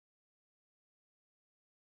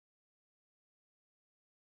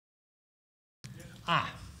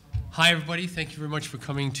Hi, everybody. Thank you very much for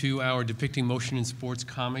coming to our Depicting Motion in Sports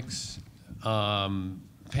Comics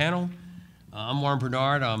panel. I'm Warren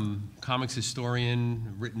Bernard. I'm a comics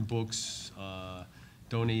historian, written books,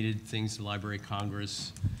 donated things to the Library of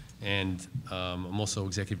Congress, and I'm also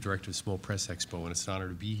executive director of Small Press Expo, and it's an honor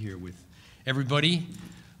to be here with everybody.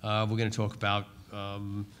 We're going to talk about a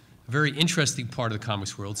very interesting part of the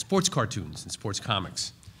comics world, sports cartoons and sports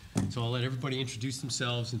comics. So I'll let everybody introduce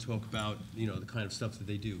themselves and talk about, you know, the kind of stuff that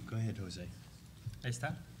they do. Go ahead, Jose. I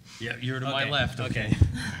start? Yeah, you're to my left. Okay.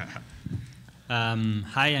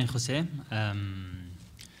 Hi, I'm Jose.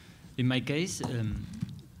 In my case,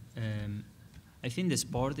 I think the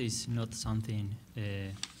sport is not something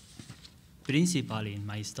principal in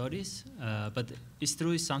my stories, but it's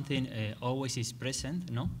true it's something always is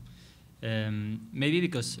present, no? Maybe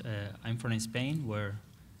because I'm from Spain, where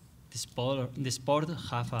the sport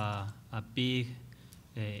have a big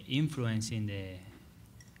influence in the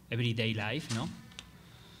everyday life, no?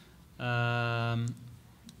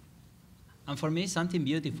 And for me, it's something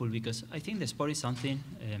beautiful because I think the sport is something,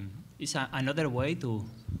 it's another way to...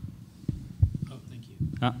 Oh, thank you.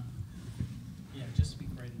 Yeah, just speak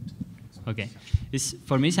right into it. Okay.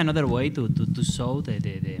 For me, it's another way to show the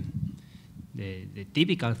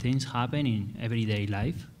typical things happen in everyday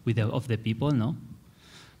life of the people, no?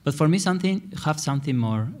 But for me, something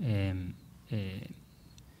more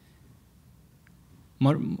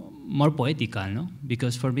more poetical, no?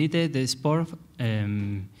 Because for me, the sport,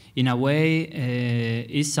 in a way,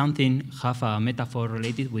 is something have a metaphor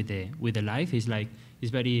related with the life. It's like it's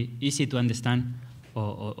very easy to understand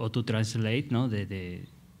or to translate, no? The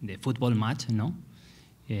football match, no?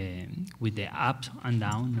 With the ups and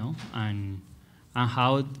downs, no? And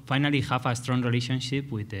how finally have a strong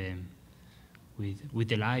relationship with the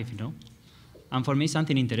life, you know? And for me,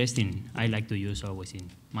 something interesting I like to use always in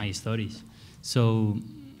my stories. So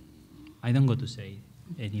I don't go to say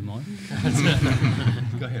anymore.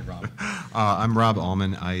 Go ahead, Rob. I'm Rob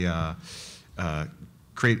Ullman. I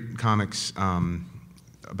create comics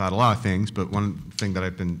about a lot of things, but one thing that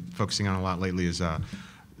I've been focusing on a lot lately is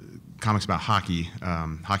comics about hockey,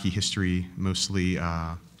 hockey history, mostly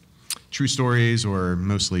true stories or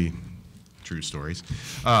mostly true stories.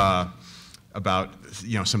 About,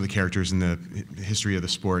 you know, some of the characters in the history of the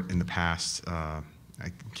sport in the past.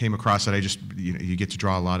 I came across it. You get to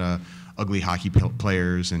draw a lot of ugly hockey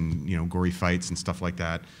players and, you know, gory fights and stuff like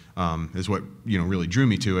that. Is what, you know, really drew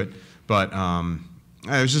me to it. But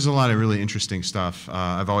there's just a lot of really interesting stuff.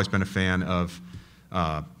 I've always been a fan of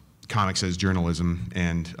comics as journalism,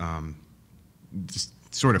 and just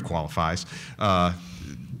sort of qualifies.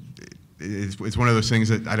 It's one of those things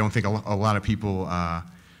that I don't think a lot of people.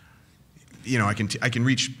 You know, I can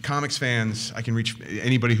reach comics fans. I can reach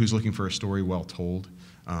anybody who's looking for a story well told.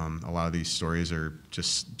 A lot of these stories are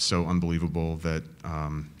just so unbelievable that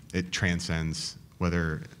it transcends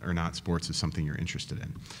whether or not sports is something you're interested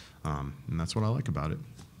in, and that's what I like about it.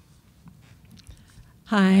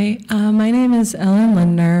 Hi, my name is Ellen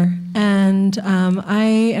Lindner, and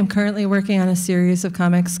I am currently working on a series of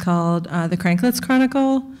comics called the Cranklet's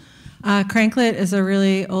Chronicle. Cranklet is a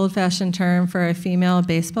really old-fashioned term for a female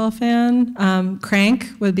baseball fan. Crank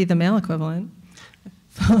would be the male equivalent.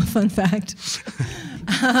 Fun fact.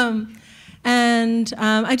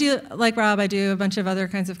 I do, like Rob, I do a bunch of other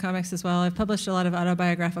kinds of comics as well. I've published a lot of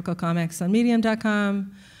autobiographical comics on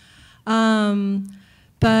Medium.com.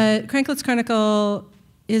 But Cranklet's Chronicle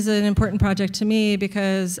is an important project to me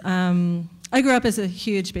because I grew up as a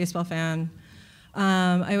huge baseball fan.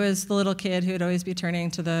 I was the little kid who would always be turning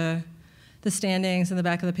to the standings in the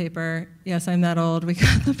back of the paper. Yes, I'm that old. We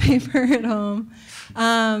got the paper at home.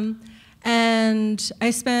 And I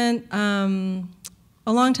spent a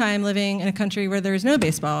long time living in a country where there was no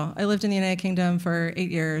baseball. I lived in the United Kingdom for 8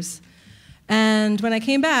 years. And when I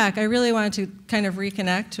came back, I really wanted to kind of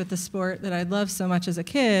reconnect with the sport that I'd loved so much as a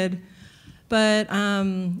kid. But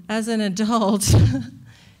as an adult,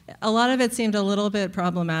 a lot of it seemed a little bit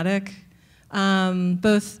problematic.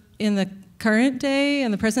 Both in the current day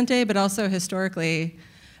and the present day, but also historically.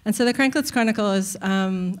 And so the Cranklet's Chronicle is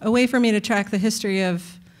a way for me to track the history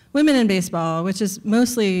of women in baseball, which is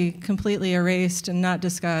mostly completely erased and not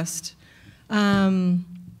discussed. But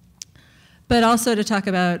also to talk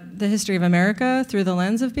about the history of America through the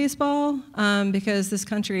lens of baseball, because this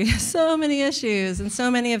country has so many issues, and so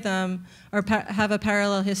many of them have a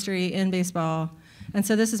parallel history in baseball. And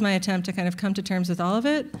so this is my attempt to kind of come to terms with all of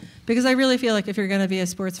it, because I really feel like if you're going to be a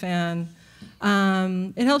sports fan,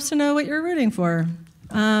 it helps to know what you're rooting for.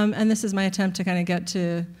 And this is my attempt to kind of get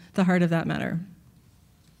to the heart of that matter.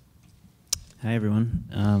 Hi, everyone.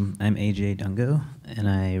 I'm AJ Dungo, and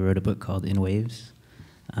I wrote a book called In Waves.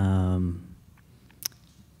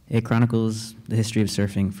 It chronicles the history of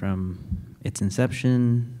surfing from its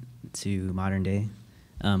inception to modern day,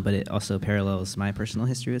 but it also parallels my personal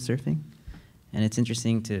history with surfing. And it's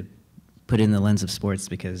interesting to put in the lens of sports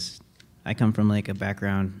because I come from like a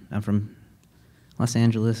background, I'm from Los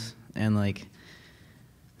Angeles, and like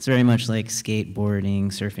it's very much like skateboarding,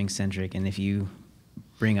 surfing centric, and if you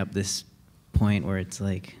bring up this point where it's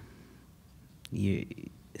like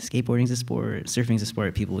skateboarding's a sport, surfing's a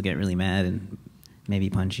sport, people will get really mad and maybe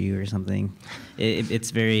punch you or something.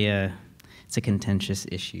 It's very it's a contentious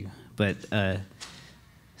issue, but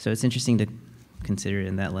so it's interesting to consider it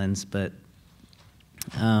in that lens. But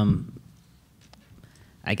I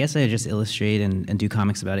guess I just illustrate and do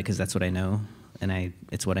comics about it because that's what I know, and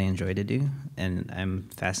it's what I enjoy to do, and I'm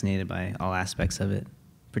fascinated by all aspects of it,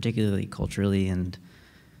 particularly culturally and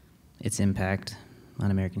its impact on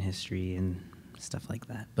American history and stuff like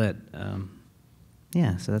that. But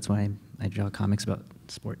yeah, so that's why I draw comics about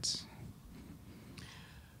sports.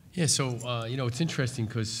 Yeah, so you know, it's interesting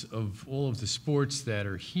because of all of the sports that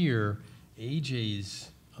are here, AJ's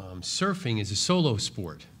surfing is a solo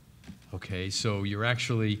sport. Okay, so you're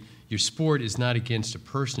actually, your sport is not against a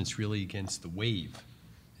person, it's really against the wave.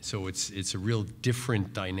 So it's a real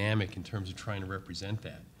different dynamic in terms of trying to represent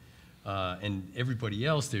that. And everybody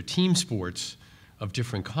else, they're team sports of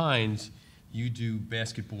different kinds. You do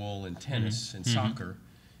basketball and tennis and soccer,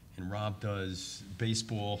 and Rob does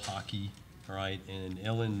baseball, hockey, all right? And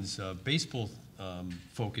Ellen's baseball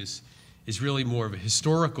focus is really more of a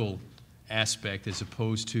historical aspect as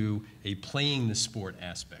opposed to a playing the sport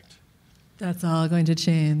aspect. That's all going to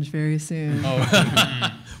change very soon.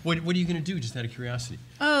 Oh, what are you going to do, just out of curiosity?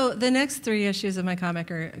 Oh, the next 3 issues of my comic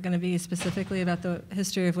are going to be specifically about the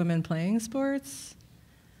history of women playing sports.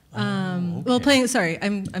 Okay. Well, sorry,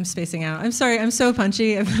 I'm spacing out. I'm sorry, I'm so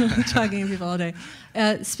punchy. I've been talking to people all day.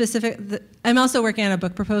 I'm also working on a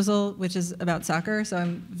book proposal, which is about soccer, so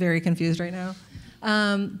I'm very confused right now.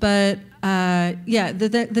 Yeah,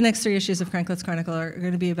 the next 3 issues of Cranklet's Chronicle are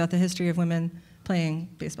going to be about the history of women playing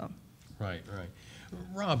baseball. Right, right.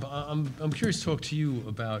 Rob, I'm curious to talk to you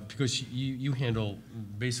about, because you handle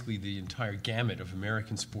basically the entire gamut of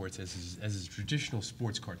American sports as a traditional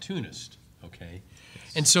sports cartoonist, okay?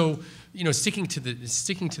 And so, you know, sticking to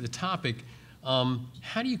the topic,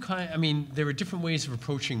 how do you I mean, there are different ways of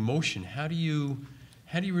approaching motion. How do you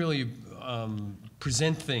really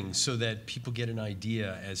present things so that people get an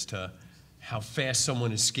idea as to how fast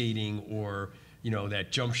someone is skating, or you know,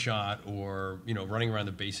 that jump shot, or you know, running around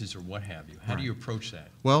the bases, or what have you? How do you approach that?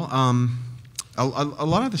 Well, a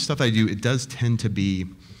lot of the stuff I do, it does tend to be,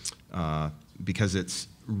 because it's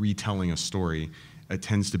retelling a story, it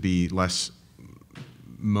tends to be less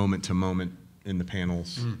moment to moment in the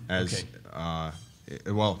panels as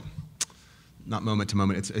well, not moment to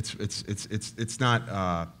moment. It's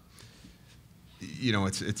not. You know,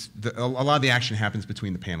 a lot of the action happens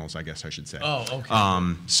between the panels, I guess I should say. Oh,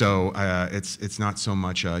 okay. So it's not so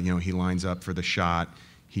much, you know, he lines up for the shot,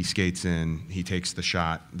 he skates in, he takes the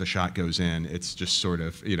shot goes in. It's just sort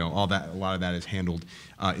of, you know, a lot of that is handled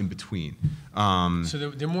in between. So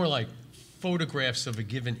they're more like photographs of a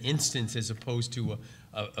given instance as opposed to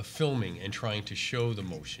a filming and trying to show the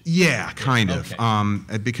motion. Yeah, kind of.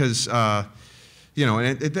 Okay. Because, you know,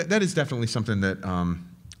 and that is definitely something that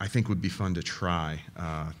I think would be fun to try.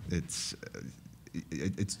 It's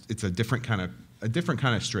a different kind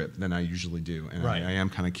of strip than I usually do, and right. I am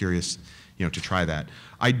kind of curious, you know, to try that.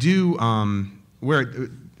 I do where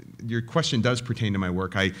your question does pertain to my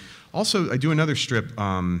work. I do another strip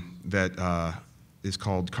that is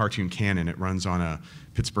called Cartoon Canon. It runs on a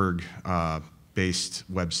Pittsburgh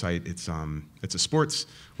based website. It's a sports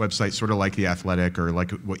website, sort of like The Athletic or like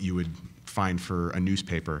what you would find for a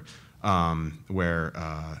newspaper. Where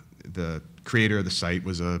the creator of the site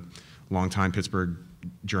was a longtime Pittsburgh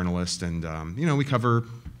journalist, and you know, we cover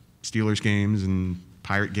Steelers games and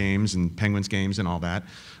Pirate games and Penguins games and all that.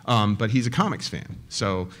 But he's a comics fan,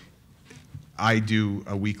 so I do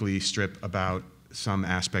a weekly strip about some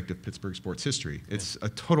aspect of Pittsburgh sports history. It's a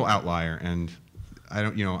total outlier, and I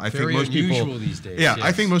don't, you know, I think most people. Very unusual these days. Yeah, yes.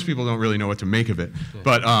 I think most people don't really know what to make of it,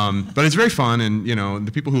 but it's very fun, and you know,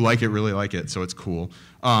 the people who like it really like it, so it's cool.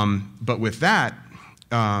 But with that,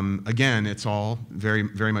 again, it's all very,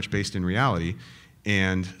 very much based in reality,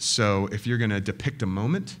 and so if you're going to depict a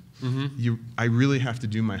moment, I really have to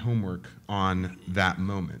do my homework on that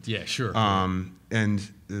moment. Yeah, sure. And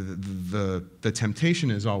the temptation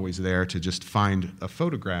is always there to just find a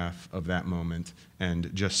photograph of that moment and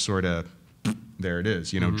just sort of, there it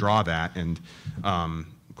is, you know, draw that. And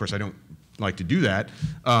of course, I don't like to do that.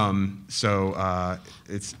 It's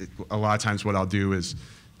a lot of times what I'll do is,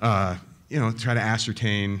 try to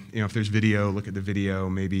ascertain, if there's video, look at the video,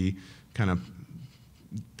 maybe kind of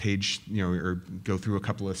page, or go through a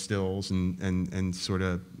couple of stills and sort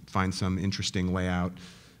of find some interesting layout,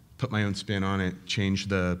 put my own spin on it, change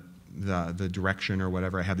the direction or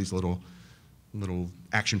whatever. I have these little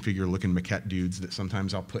action figure looking maquette dudes that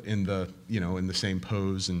sometimes I'll put in the, in the same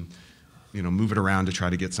pose and, move it around to try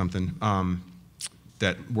to get something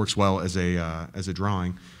that works well as a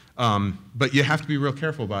drawing. But you have to be real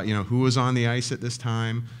careful about, who was on the ice at this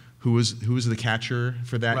time, who was the catcher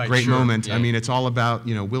for that great moment. Yeah. I mean, it's all about,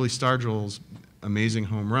 Willie Stargell's amazing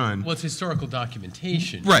home run. Well, it's historical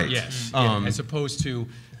documentation. Right. Yes. As opposed to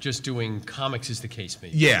just doing comics, as the case may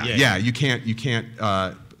be. Yeah. You can't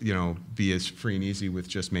be as free and easy with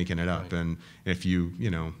just making it up. Right. And if you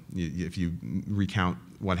recount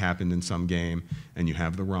what happened in some game and you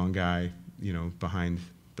have the wrong guy, behind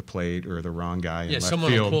the plate or the wrong guy in left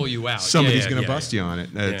someone field, will pull you out. Somebody's going to bust you on it.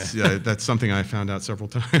 That's something I found out several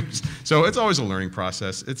times. So it's always a learning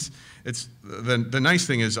process. It's the nice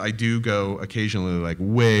thing is I do go occasionally like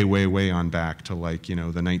way on back to like the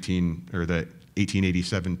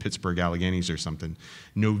 1887 Pittsburgh Alleghenies or something.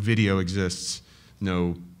 No video exists.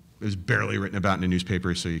 No, it was barely written about in a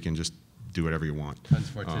newspaper, so you can just do whatever you want. Tons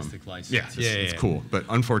of artistic license. Yeah, it's cool. But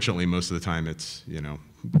unfortunately, most of the time, it's you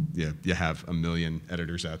have a million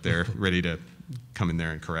editors out there ready to come in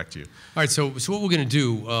there and correct you. All right. So what we're going to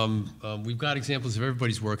do, we've got examples of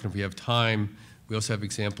everybody's work, and if we have time, we also have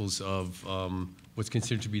examples of what's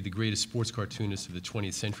considered to be the greatest sports cartoonist of the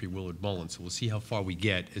 20th century, Willard Mullin. So we'll see how far we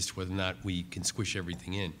get as to whether or not we can squish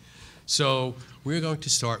everything in. So we're going to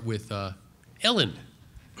start with Ellen.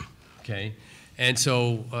 Okay. And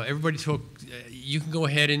so everybody talk. You can go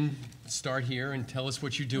ahead and start here and tell us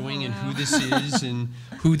what you're doing and who this is and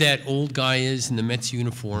who that old guy is in the Mets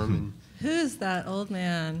uniform. And who's that old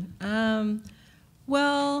man?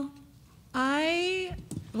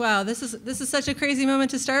 Wow, this is such a crazy moment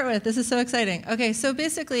to start with. This is so exciting. Okay, so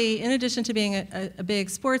basically, in addition to being a big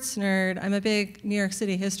sports nerd, I'm a big New York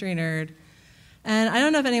City history nerd. And I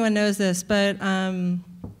don't know if anyone knows this, but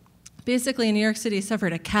basically New York City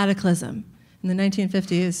suffered a cataclysm in the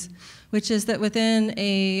 1950s, which is that within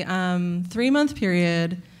a 3-month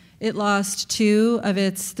period, it lost 2 of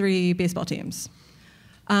its 3 baseball teams.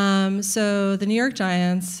 So the New York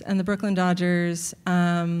Giants and the Brooklyn Dodgers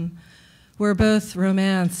were both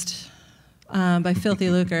romanced by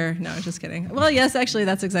filthy lucre. No, just kidding. Well, yes, actually,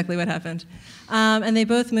 that's exactly what happened. And they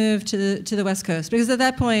both moved to the West Coast, because at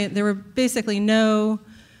that point, there were basically no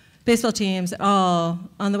baseball teams at all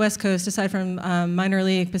on the West Coast, aside from minor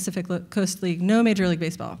league, Pacific Coast League, no Major League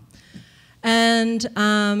Baseball. And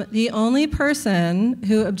the only person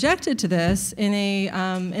who objected to this in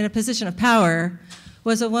a position of power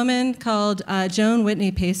was a woman called Joan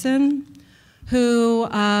Whitney Payson, who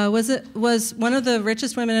was one of the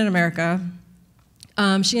richest women in America.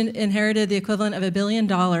 She inherited the equivalent of $1 billion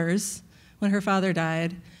when her father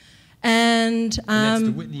died. And that's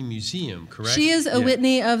the Whitney Museum, correct? She is a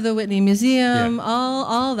Whitney of the Whitney Museum,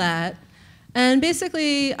 all that. And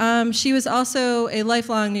basically, she was also a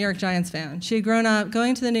lifelong New York Giants fan. She had grown up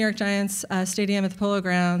going to the New York Giants stadium at the Polo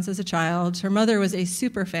Grounds as a child. Her mother was a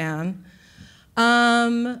super fan,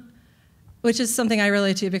 which is something I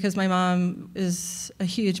relate to because my mom is a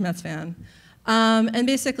huge Mets fan. And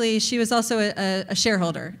basically, she was also a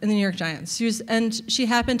shareholder in the New York Giants. She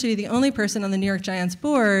happened to be the only person on the New York Giants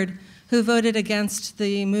board who voted against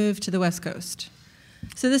the move to the West Coast.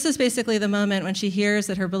 So this is basically the moment when she hears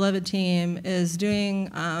that her beloved team is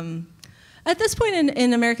doing, at this point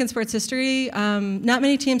in American sports history, not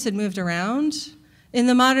many teams had moved around. In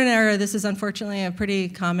the modern era, this is unfortunately a pretty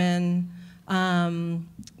common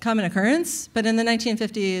occurrence, but in the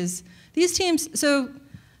 1950s, these teams, so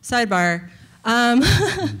sidebar,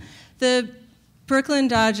 the Brooklyn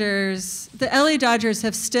Dodgers, the LA Dodgers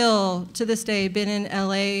have still, to this day, been in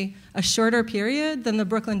LA a shorter period than the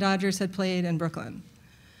Brooklyn Dodgers had played in Brooklyn.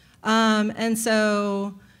 And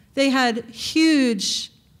so they had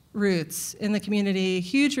huge roots in the community,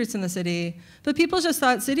 huge roots in the city, but people just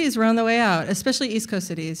thought cities were on the way out, especially East Coast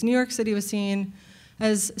cities. New York City was seen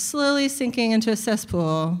as slowly sinking into a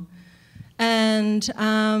cesspool. And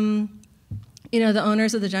the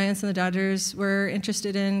owners of the Giants and the Dodgers were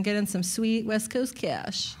interested in getting some sweet West Coast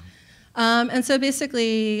cash. And so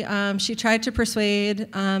basically, she tried to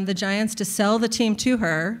persuade the Giants to sell the team to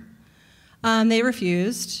her. They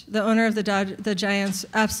refused. The owner of the Giants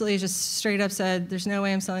absolutely just straight up said, "There's no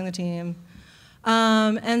way I'm selling the team."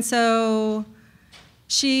 And so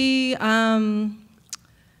she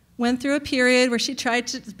went through a period where she tried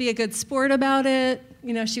to be a good sport about it.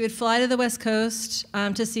 You know, she would fly to the West Coast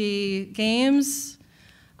to see games.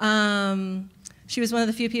 She was one of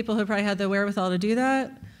the few people who probably had the wherewithal to do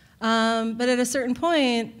that. But at a certain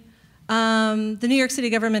point, the New York City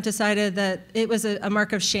government decided that it was a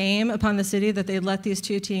mark of shame upon the city that they'd let these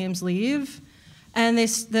two teams leave. And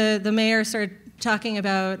the mayor started talking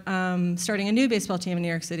about starting a new baseball team in New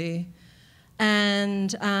York City.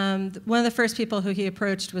 And one of the first people who he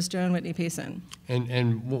approached was Joan Whitney Payson.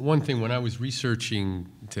 And one thing, when I was researching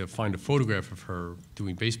to find a photograph of her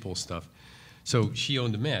doing baseball stuff, so she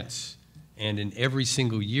owned the Mets, and in every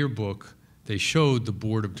single yearbook, they showed the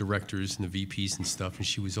board of directors and the VPs and stuff, and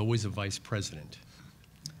she was always a vice president.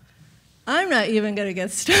 I'm not even going to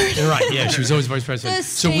get started. Right, yeah, she was always vice president. The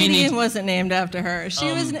stadium wasn't named after her.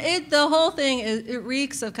 She was. The whole thing it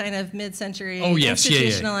reeks of kind of mid-century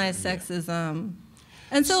institutionalized sexism,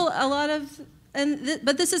 and so a lot of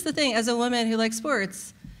but this is the thing. As a woman who likes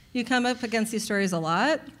sports, you come up against these stories a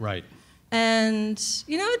lot. Right. And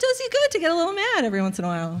you know, it does you good to get a little mad every once in a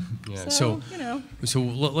while. Yeah. So you know. So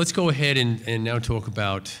let's go ahead and now talk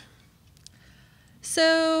about.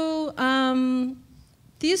 So.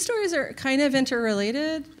 These stories are kind of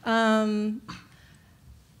interrelated. I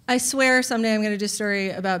swear someday I'm going to do a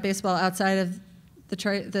story about baseball outside of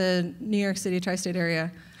the New York City tri-state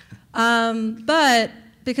area. But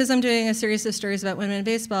because I'm doing a series of stories about women in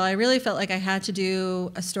baseball, I really felt like I had to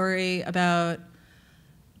do a story about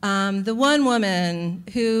the one woman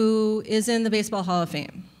who is in the Baseball Hall of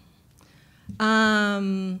Fame.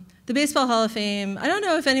 The Baseball Hall of Fame, I don't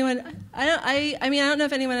know if anyone, I don't know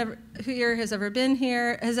if anyone here has ever been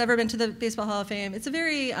to the Baseball Hall of Fame. It's a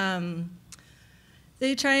very,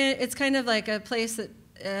 it's kind of like a place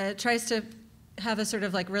that tries to have a sort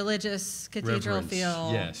of like religious cathedral Reverence.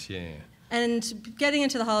 Feel. Yes, yeah. And getting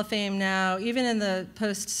into the Hall of Fame now, even in the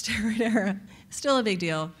post-steroid era, is still a big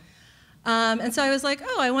deal. And so I was like,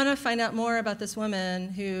 oh, I want to find out more about this woman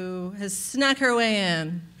who has snuck her way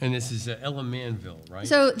in. And this is Ella Manville, right?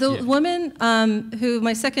 So the woman who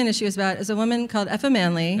my second issue is about is a woman called Effa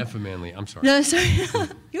Manley. Effa Manley, I'm sorry. No, sorry.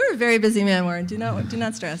 You were a very busy man, Warren. Do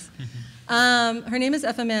not stress. Her name is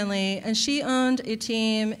Effa Manley, and she owned a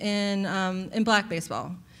team in black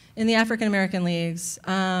baseball, in the African American leagues.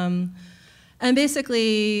 And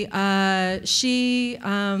basically, she.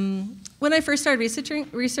 When I first started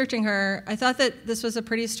researching her, I thought that this was a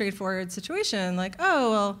pretty straightforward situation. Like,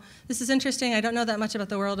 oh, well, this is interesting. I don't know that much about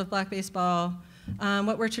the world of black baseball,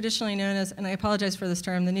 what we're traditionally known as, and I apologize for this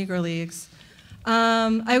term, the Negro Leagues.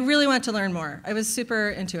 I really wanted to learn more. I was super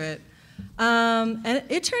into it. And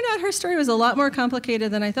it turned out her story was a lot more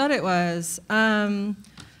complicated than I thought it was.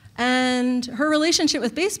 And her relationship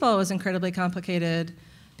with baseball was incredibly complicated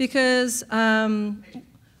because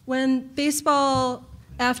when baseball,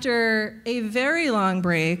 after a very long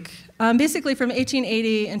break, basically from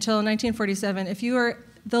 1880 until 1947, if you were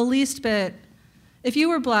if you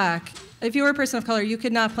were black, if you were a person of color, you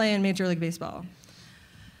could not play in Major League Baseball.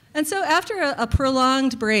 And so after a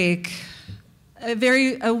prolonged break, a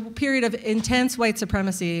period of intense white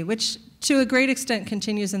supremacy, which to a great extent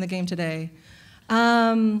continues in the game today,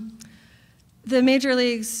 the major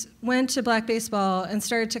leagues went to black baseball and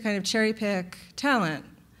started to kind of cherry pick talent.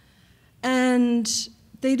 And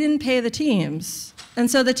they didn't pay the teams.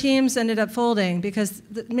 And so the teams ended up folding because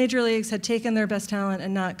the major leagues had taken their best talent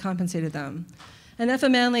and not compensated them. And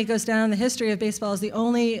Effa Manley goes down in the history of baseball as the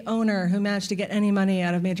only owner who managed to get any money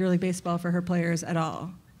out of Major League Baseball for her players at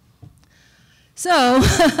all. So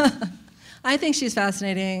I think she's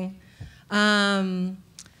fascinating. And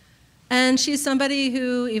she's somebody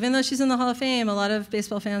who, even though she's in the Hall of Fame, a lot of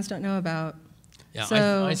baseball fans don't know about. Yeah,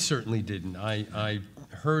 so, I certainly didn't. I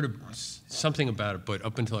heard something about it, but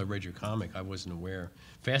up until I read your comic, I wasn't aware.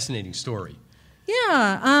 Fascinating story.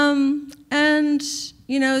 Yeah, and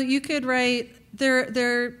you know, you could write.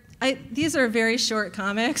 These are very short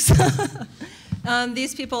comics.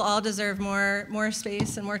 These people all deserve more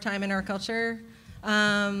space and more time in our culture.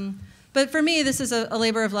 But for me, this is a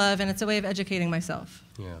labor of love, and it's a way of educating myself.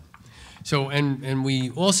 Yeah. So, and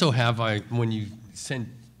we also have, when you sent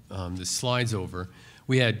the slides over,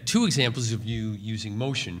 we had 2 examples of you using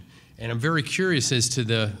motion, and I'm very curious as to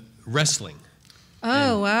the wrestling.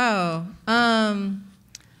 Oh, wow.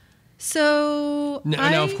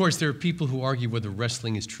 Now, of course, there are people who argue whether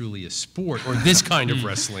wrestling is truly a sport, or this kind of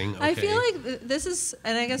wrestling. Okay. I feel like this is,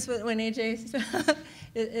 and I guess when AJ,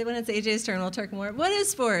 when it's AJ's turn, we'll talk more. What is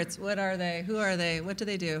sports? What are they? Who are they? What do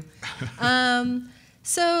they do?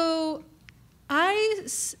 So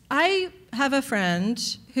I have a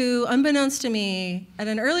friend who, unbeknownst to me, at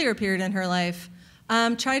an earlier period in her life,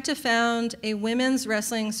 tried to found a women's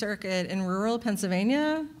wrestling circuit in rural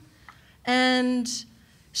Pennsylvania, and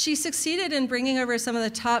she succeeded in bringing over some of the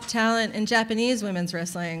top talent in Japanese women's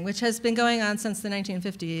wrestling, which has been going on since the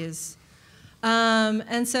 1950s.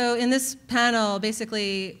 And so in this panel,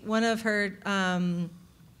 basically, one of her,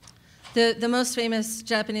 the most famous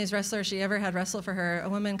Japanese wrestler she ever had wrestle for her, a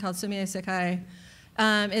woman called Sumie Sakai,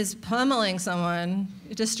 is pummeling someone,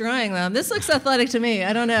 destroying them. This looks athletic to me.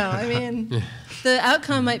 I don't know. I mean, the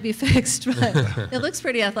outcome might be fixed, but it looks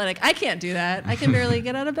pretty athletic. I can't do that. I can barely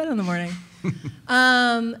get out of bed in the morning.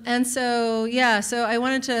 And so, yeah, so I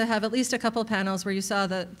wanted to have at least a couple panels where you saw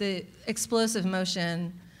the explosive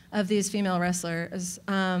motion of these female wrestlers.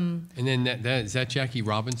 And then is that Jackie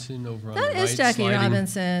Robinson over on the right? That is Jackie sliding?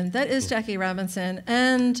 Robinson. That is Jackie Robinson.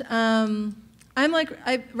 And I'm like,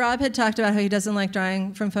 Rob had talked about how he doesn't like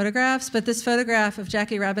drawing from photographs, but this photograph of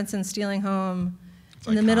Jackie Robinson stealing home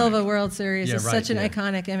in the middle of a World Series is such an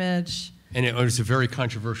iconic image. And it was a very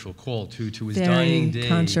controversial call, too. To his Very dying day,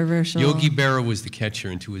 controversial. Yogi Berra was the catcher,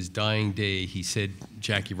 and to his dying day, he said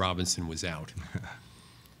Jackie Robinson was out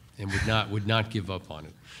and would not give up on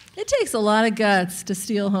it. It takes a lot of guts to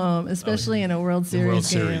steal home, especially in a World Series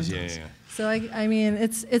game. World Series, yeah. So I mean,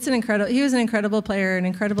 it's an incredible. He was an incredible player, an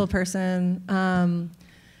incredible person, and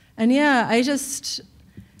yeah,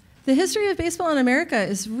 the history of baseball in America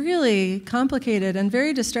is really complicated and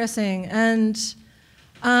very distressing. And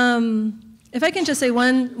if I can just say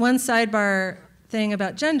one sidebar thing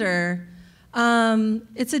about gender,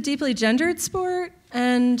 it's a deeply gendered sport,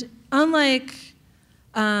 and unlike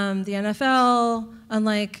the NFL,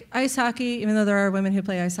 unlike ice hockey, even though there are women who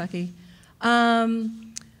play ice hockey,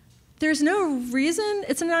 there's no reason.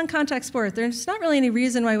 It's a non-contact sport. There's not really any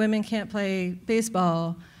reason why women can't play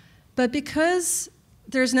baseball, but because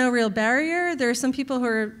there's no real barrier, there are some people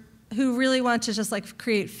who really want to just like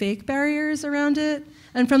create fake barriers around it.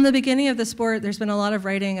 And from the beginning of the sport, there's been a lot of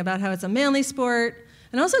writing about how it's a manly sport,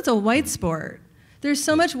 and also it's a white sport. There's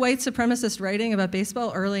so much white supremacist writing about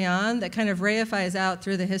baseball early on that kind of reifies out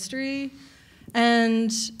through the history.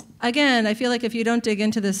 And again, I feel like if you don't dig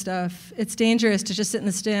into this stuff, it's dangerous to just sit in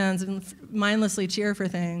the stands and mindlessly cheer for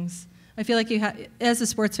things. I feel like as a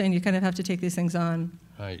sports fan, you kind of have to take these things on.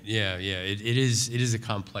 Right. Yeah. It is a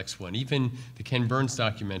complex one. Even the Ken Burns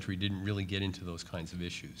documentary didn't really get into those kinds of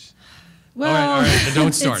issues. Well, all right,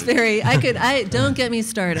 don't start it's don't get me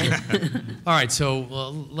started. All right, so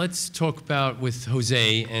let's talk about with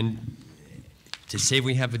Jose, and to say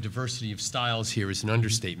we have a diversity of styles here is an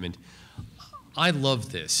understatement. I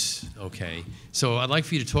love this, okay? So I'd like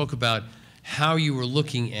for you to talk about how you were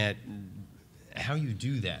looking at how you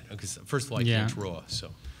do that, because first of all, I can't draw,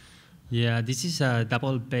 so. Yeah, this is a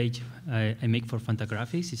double page I make for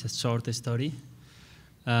Fantagraphics. It's a short story.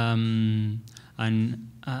 And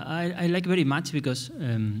I like very much because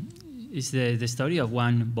it's the story of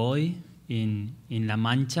one boy in La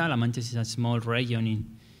Mancha. La Mancha is a small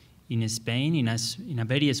region in Spain, in a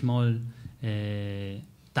very small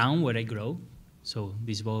town where I grew. So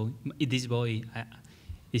this boy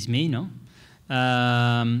is me, no?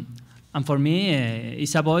 And for me,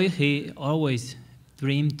 it's a boy he always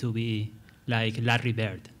dreamed to be like Larry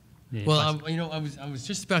Bird. Well, I was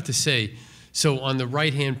just about to say. So on the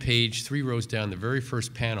right-hand page, 3 rows down, the very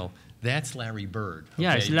first panel, that's Larry Bird. Okay?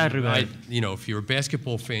 Yeah, it's Larry Bird. If you're a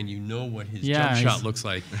basketball fan, you know what his jump shot looks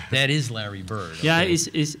like. That is Larry Bird. Okay? Yeah,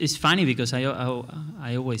 it's funny because I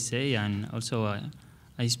always say, and also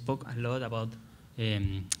I spoke a lot about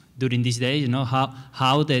during these days,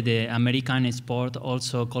 how the American sport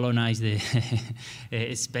also colonized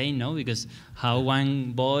Spain, no? Because how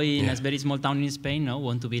one boy in a very small town in Spain,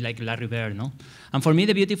 want to be like Larry Bird, no? And for me,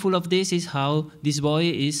 the beautiful of this is how this boy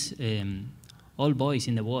is all boys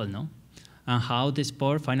in the world, no? And how the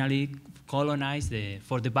sport finally colonized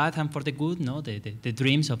for the bad and for the good, no? The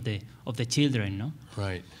dreams of the children, no?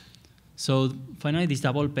 Right. So finally, this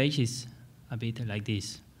double page is a bit like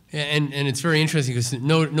this. Yeah, and it's very interesting because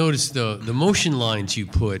notice the motion lines you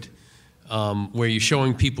put where you're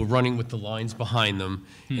showing people running with the lines behind them,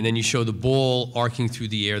 and then you show the ball arcing through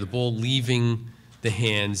the air, the ball leaving the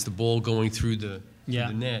hands, the ball going through the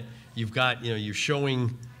net. You've got, you're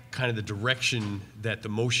showing kind of the direction that the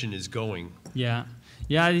motion is going. Yeah.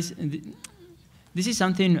 This is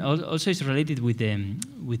something also is related with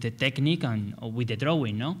the technique and with the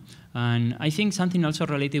drawing, no? And I think something also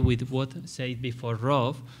related with what said before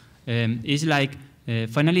Rob is like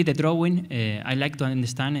finally the drawing. I like to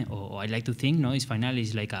understand or I like to think, no, is finally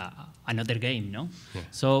is like another game, no? Yeah.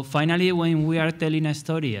 So finally, when we are telling a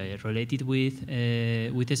story related with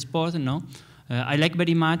the sport, no, I like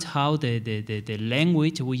very much how the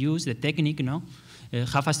language we use, the technique, no.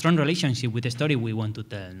 have a strong relationship with the story we want to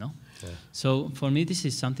tell. No, Yeah. so for me this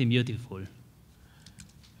is something beautiful.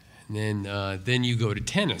 And then you go to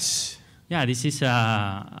tennis. Yeah, this is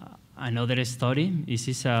another story. This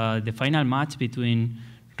is the final match between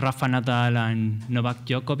Rafa Nadal and Novak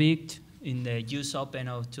Djokovic in the US Open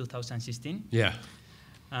of 2016. Yeah.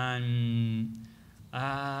 And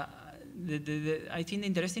I think the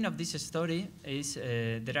interesting of this story is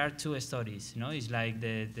there are two stories. No, it's like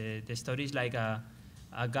the story is like a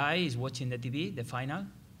guy is watching the TV, the final.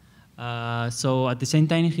 So at the same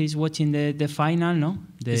time he's watching the final. No,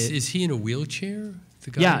 Is he in a wheelchair?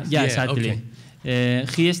 The guy? yeah, exactly. Okay.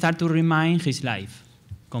 He starts to remind his life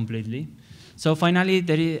completely. So finally,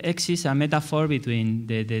 there exists a metaphor between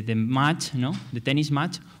the match, no, the tennis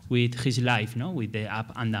match, with his life, no, with the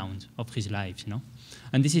up and downs of his life, no,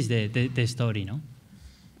 and this is the story, no.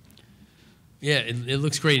 Yeah, it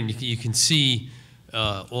looks great, and you can see,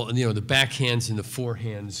 all, you know, the backhands and the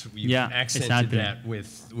forehands. You've accented exactly. that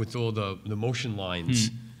with all the motion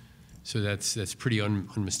lines. So that's pretty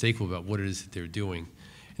unmistakable about what it is that they're doing.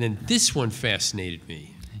 And then this one fascinated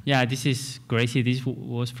me. Yeah, this is crazy. This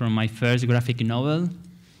was from my first graphic novel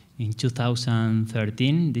in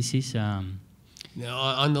 2013. This is Now,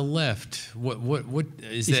 on the left, what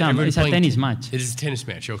is it's that? it's a tennis match. It is a tennis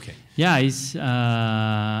match. Okay. Yeah, it's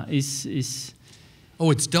Oh,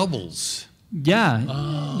 it's doubles. yeah,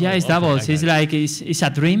 yeah, it's okay, doubles. I It's got like it's a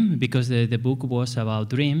dream because the book was about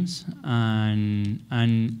dreams, and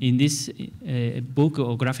in this book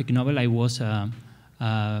or graphic novel, I was a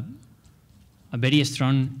very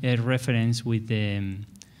strong reference with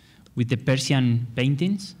the Persian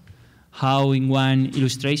paintings. How in one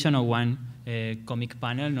illustration or one comic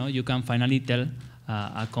panel, no, you can finally tell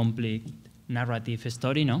a complete narrative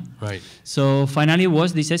story, no? Right. So finally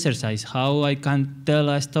was this exercise, how I can tell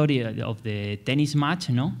a story of the tennis match,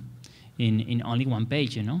 no, in only one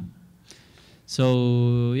page, you know?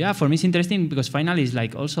 So yeah, for me it's interesting because finally it's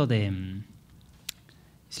like also it's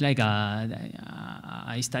like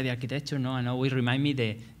I study architecture, no, and always remind me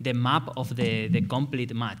the map of the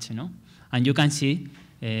complete match, you know? And you can see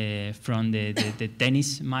from the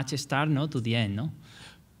tennis match start, no, to the end, no?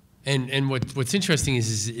 And what's interesting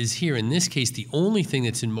is here in this case the only thing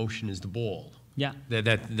that's in motion is the ball. Yeah.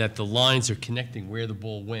 That the lines are connecting where the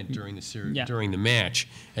ball went during during the match,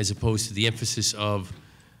 as opposed to the emphasis of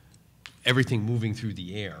everything moving through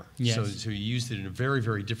the air. Yes. So you used it in a very,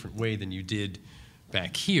 very different way than you did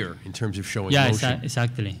back here in terms of showing Yeah, motion.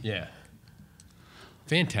 exactly. Yeah.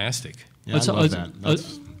 Fantastic. Yeah, Also- I love also- that.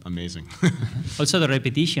 That's amazing. Also the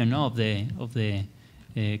repetition, no, of the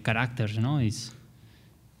characters, no, is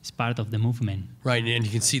part of the movement. Right, and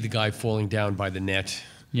you can see the guy falling down by the net.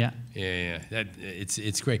 Yeah. Yeah,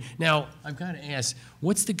 it's great. Now, I've got to ask,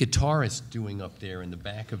 what's the guitarist doing up there in the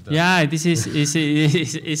back of the... Yeah, this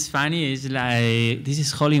is funny. It's like, this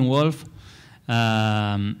is Howlin' Wolf.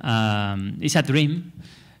 It's a dream.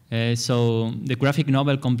 So the graphic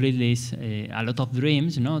novel completely is a lot of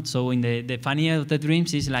dreams, no? So in the funny of the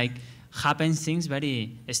dreams is like happens things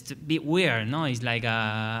very bit weird, no? It's like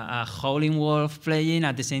a Howlin' Wolf playing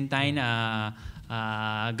at the same time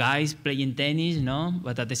guys playing tennis, no?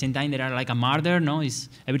 But at the same time there are like a murder, no? It's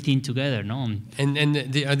everything together, no? And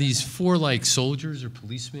are these four like soldiers or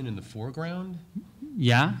policemen in the foreground?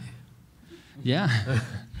 Yeah, yeah.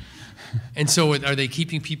 And so are they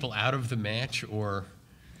keeping people out of the match or?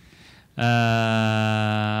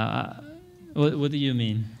 What do you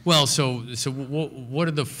mean? Well, so what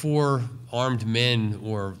are the four armed men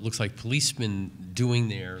or looks like policemen doing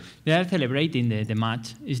there? They are celebrating the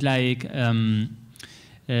match. It's like I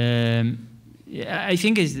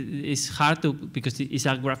think it's hard to because it's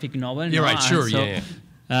a graphic novel. You're no? right, sure, So,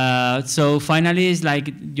 yeah. So finally, it's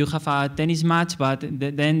like you have a tennis match, but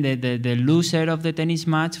then the loser of the tennis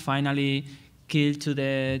match finally killed to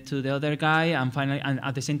the other guy, and finally, and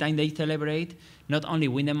at the same time they celebrate not only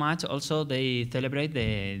win the match, also they celebrate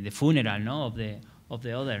the funeral, no, of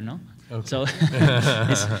the other, no. Okay. So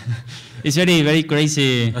it's very, very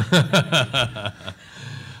crazy.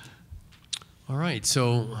 All right,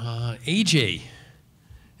 so AJ,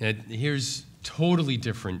 here's totally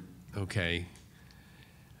different. Okay.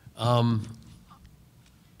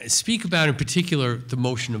 Speak about in particular the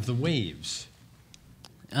motion of the waves.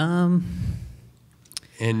 And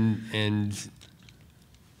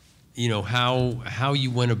you know how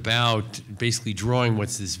you went about basically drawing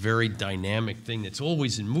what's this very dynamic thing that's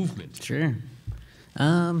always in movement. Sure.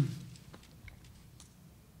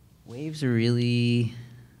 Waves are really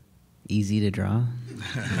easy to draw.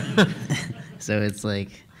 So it's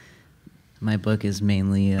like my book is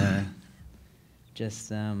mainly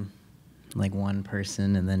just like one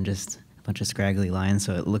person and then just a bunch of scraggly lines,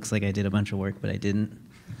 so it looks like I did a bunch of work, but I didn't.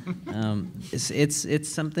 It's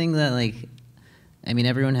something that, like, I mean,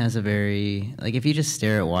 everyone has a very, like, if you just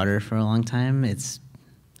stare at water for a long time, it's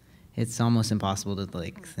almost impossible to,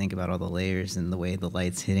 like, think about all the layers and the way the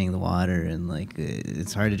light's hitting the water, and, like,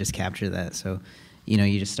 it's hard to just capture that. So, you know,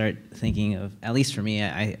 you just start thinking of, at least for me,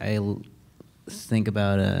 I think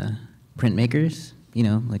about printmakers, you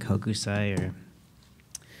know, like Hokusai,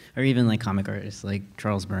 or even like comic artists like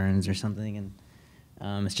Charles Burns or something, and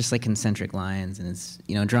it's just like concentric lines, and it's,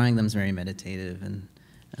 you know, drawing them is very meditative, and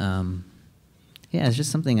yeah, it's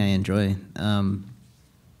just something I enjoy.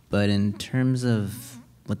 But in terms of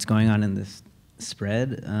what's going on in this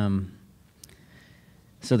spread,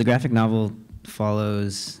 so the graphic novel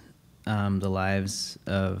follows the lives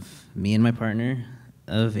of me and my partner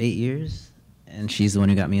of 8 years, and she's the one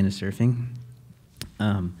who got me into surfing.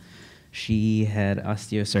 She had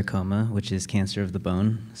osteosarcoma, which is cancer of the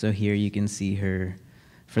bone. So here you can see her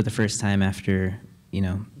for the first time after, you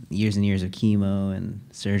know, years and years of chemo and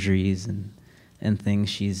surgeries and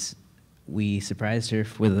things. We surprised her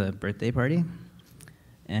with a birthday party,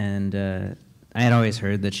 and I had always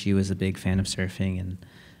heard that she was a big fan of surfing,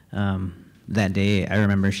 and that day I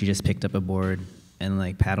remember she just picked up a board and,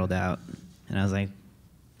 like, paddled out, and I was like,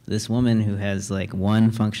 this woman who has, like,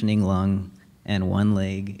 one functioning lung and one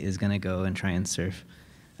leg is gonna go and try and surf.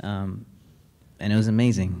 And it was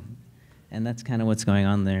amazing. And that's kind of what's going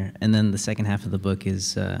on there. And then the second half of the book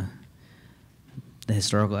is the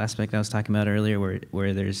historical aspect I was talking about earlier,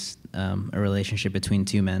 where there's a relationship between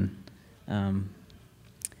two men.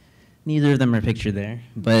 Neither of them are pictured there,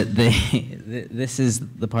 but this is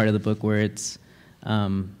the part of the book where it's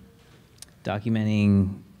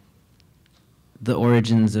documenting the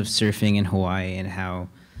origins of surfing in Hawaii, and how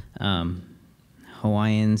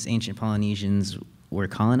Hawaiians, ancient Polynesians, were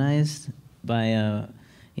colonized by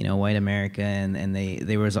you know, white America, and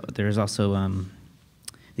there was also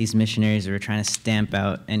these missionaries that were trying to stamp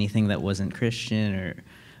out anything that wasn't Christian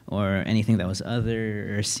or anything that was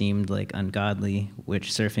other or seemed like ungodly, which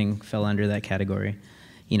surfing fell under that category.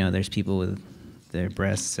 You know, there's people with their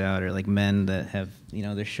breasts out, or like men that have, you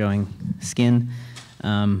know, they're showing skin.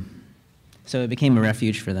 So it became a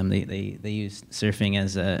refuge for them. They used surfing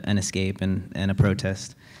as an escape and a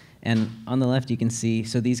protest. And on the left you can see,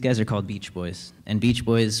 so these guys are called Beach Boys. And Beach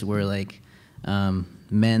Boys were like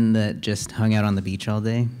men that just hung out on the beach all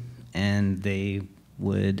day, and they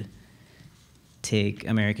would take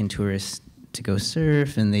American tourists to go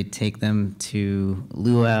surf, and they'd take them to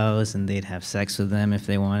luau's, and they'd have sex with them if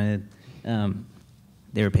they wanted.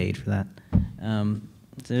 They were paid for that. So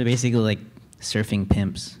they're basically like surfing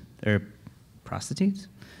pimps, or prostitutes.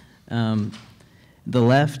 The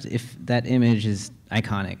left, if that image is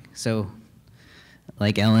iconic. So,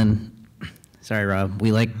 like Ellen, sorry Rob,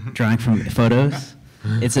 we like drawing from photos.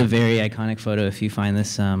 It's a very iconic photo. If you find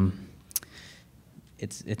this,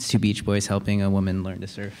 it's two Beach Boys helping a woman learn to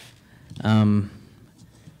surf.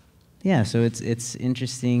 Yeah, so it's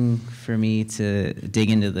interesting for me to dig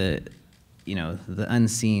into the, you know, the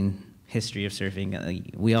unseen history of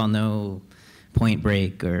surfing. We all know Point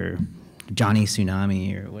Break or Johnny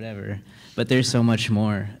Tsunami or whatever, but there's so much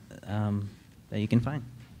more that you can find.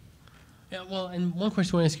 Yeah, well, and one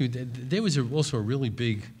question I want to ask you, there was also a really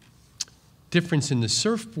big difference in the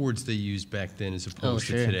surfboards they used back then as opposed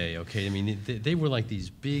to today, okay? I mean, they were like these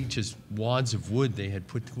big, just wads of wood they had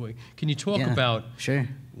put away. Can you talk about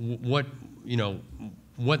what, you know,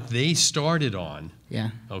 what they started on?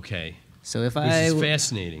 Yeah. Okay. So if Which is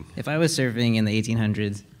fascinating. If I was surfing in the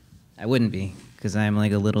 1800s, I wouldn't be, because I'm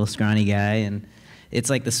like a little scrawny guy, and it's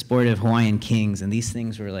like the sport of Hawaiian kings, and these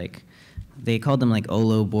things were like, they called them like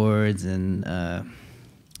Olo boards, and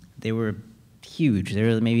they were huge. They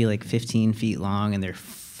were maybe like 15 feet long, and they're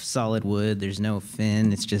solid wood. There's no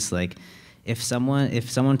fin. It's just like, if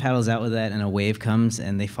someone paddles out with that and a wave comes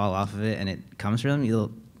and they fall off of it and it comes for them,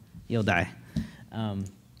 you'll die.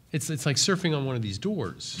 It's like surfing on one of these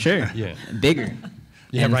doors. Sure. Yeah. Bigger.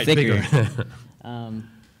 Yeah, and right. thicker. Bigger.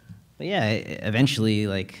 But yeah, eventually,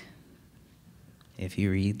 like, if you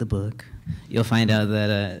read the book, you'll find out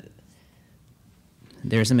that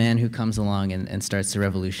there's a man who comes along and starts to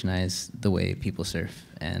revolutionize the way people surf.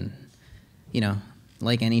 And, you know,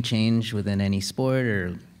 like any change within any sport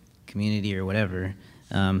or community or whatever,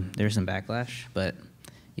 there's some backlash, but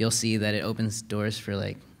you'll see that it opens doors for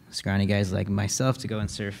like scrawny guys like myself to go and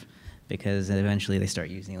surf, because eventually they start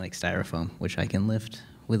using like styrofoam, which I can lift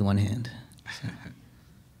with one hand. So.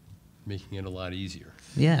 Making it a lot easier.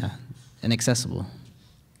 Yeah, and accessible.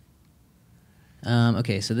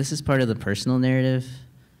 Okay, so this is part of the personal narrative.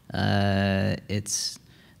 This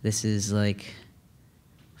is like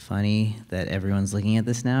funny that everyone's looking at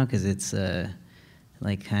this now, because it's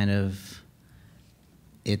like kind of,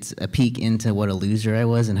 it's a peek into what a loser I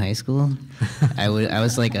was in high school. I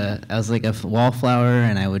was like a wallflower,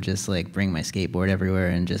 and I would just like bring my skateboard everywhere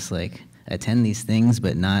and just like attend these things,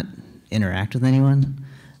 but not interact with anyone.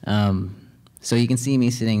 So you can see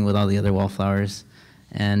me sitting with all the other wallflowers,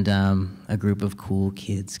 and a group of cool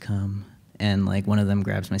kids come, and like one of them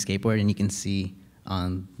grabs my skateboard, and you can see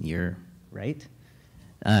on your right,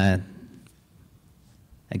 a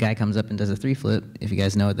guy comes up and does a 3-flip. If you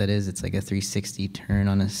guys know what that is, it's like a 360 turn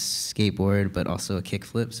on a skateboard, but also a kick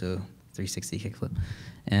flip, so 360 kick flip.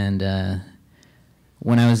 And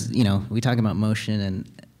when I was, we talk about motion,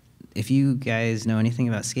 and if you guys know anything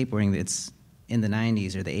about skateboarding, it's in the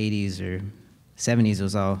 90s or the 80s or 70s, it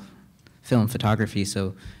was all film photography,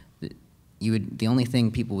 so the only thing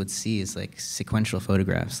people would see is like sequential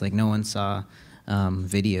photographs, like no one saw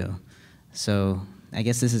video. So I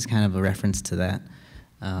guess this is kind of a reference to that.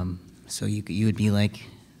 So you would be like,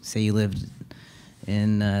 say you lived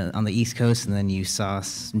on the East Coast, and then you saw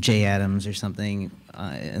Jay Adams or something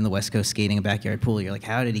in the West Coast skating a backyard pool. You're like,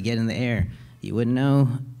 how did he get in the air? You wouldn't know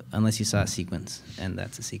unless you saw a sequence, and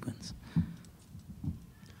that's a sequence.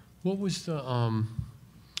 What was the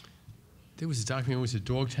there was a documentary, was it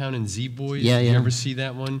Dogtown and Z-Boys? Yeah, Did yeah. you ever see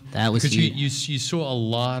that one? That was because huge. you saw a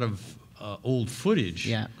lot of old footage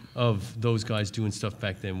Yeah. of those guys doing stuff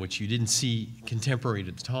back then, which you didn't see contemporary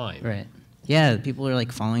at the time. Right. Yeah, people are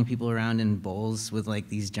like following people around in bowls with like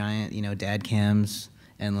these giant, dad cams,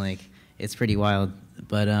 and like it's pretty wild.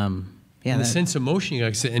 But yeah, And the sense of motion, like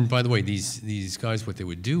I said, and by the way, these guys, what they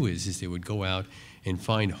would do is they would go out and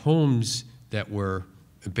find homes that were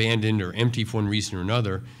abandoned or empty for one reason or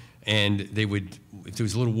another, and they would, if there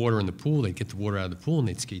was a little water in the pool, they'd get the water out of the pool and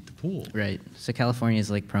they'd skate the pool. Right. So California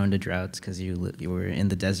is like prone to droughts because you were in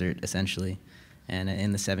the desert essentially, and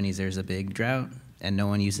in the 70s there's a big drought, and no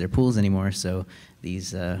one used their pools anymore. So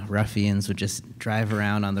these ruffians would just drive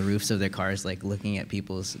around on the roofs of their cars, like looking at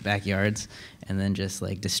people's backyards, and then just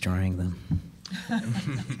like destroying them.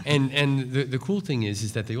 And the cool thing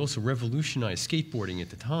is that they also revolutionized skateboarding at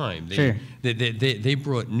the time. Sure. They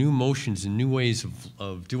brought new motions and new ways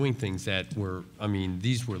of doing things that were, I mean,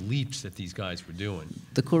 these were leaps that these guys were doing.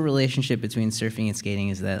 The cool relationship between surfing and skating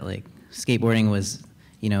is that like skateboarding was,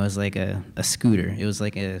 was like a scooter. It was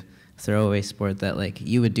like a throwaway sport that like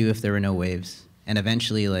you would do if there were no waves. And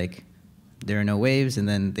eventually like there are no waves, and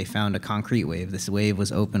then they found a concrete wave. This wave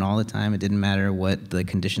was open all the time. It didn't matter what the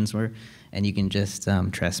conditions were. And you can just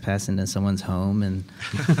trespass into someone's home and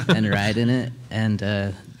ride in it, and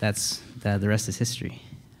the rest is history.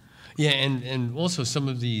 Yeah, and also some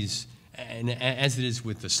of these, and as it is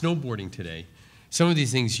with the snowboarding today, some of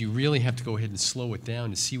these things you really have to go ahead and slow it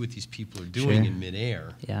down to see what these people are doing Sure. in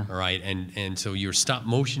midair. Yeah. All right, and so your stop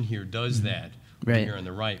motion here does that. Right. Here on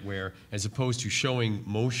the right, where as opposed to showing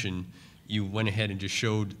motion, you went ahead and just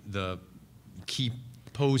showed the key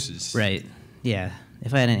poses. Right. Yeah.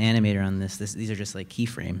 If I had an animator on these are just like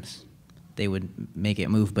keyframes. They would make it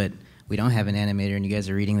move, but we don't have an animator, and you guys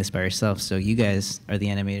are reading this by yourself, so you guys are the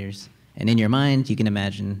animators. And in your mind, you can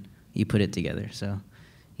imagine you put it together. So,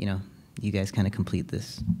 you guys kind of complete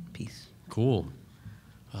this piece. Cool.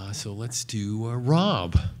 So let's do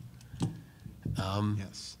Rob.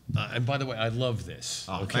 Yes. And by the way, I love this.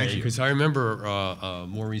 Oh, okay, thank you. because I remember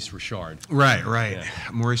Maurice Richard. Right. Yeah.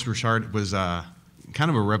 Maurice Richard was kind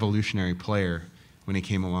of a revolutionary player when he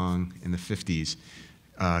came along in the 50s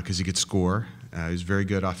because he could score. He was very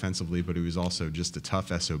good offensively, but he was also just a tough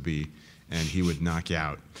SOB, and he would knock you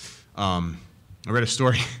out. I read a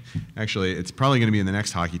story, actually, it's probably going to be in the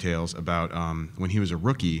next Hockey Tales, about when he was a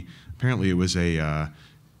rookie. Apparently it was a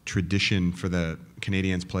tradition for the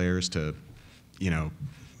Canadiens players to,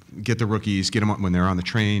 get the rookies, get them when they're on the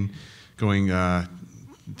train, going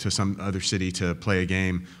to some other city to play a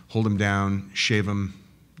game, hold them down, shave them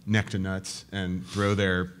neck to nuts, and throw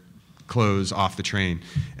their clothes off the train.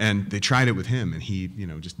 And they tried it with him, and he,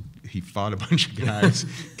 he fought a bunch of guys,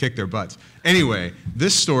 kicked their butts. Anyway,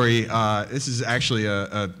 this story, this is actually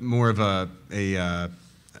more of an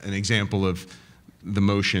example of the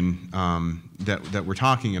motion that we're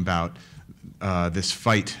talking about. This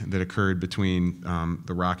fight that occurred between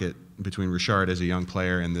between Richard as a young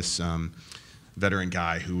player and this veteran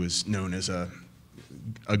guy who was known as a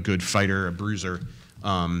good fighter, a bruiser,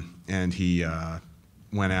 and he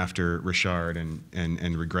went after Richard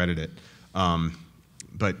and regretted it.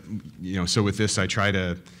 But so with this, I try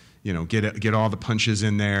to get all the punches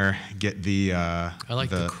in there, get the. I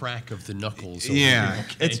like the crack of the knuckles. over Yeah, here,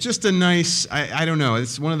 okay? it's just a nice. I don't know.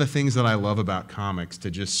 It's one of the things that I love about comics,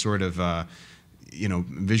 to just sort of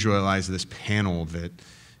visualize this panel that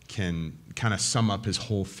can kind of sum up his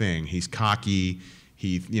whole thing. He's cocky.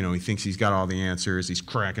 He thinks he's got all the answers. He's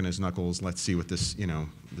cracking his knuckles. Let's see what this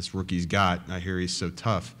rookie's got. I hear he's so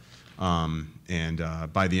tough. And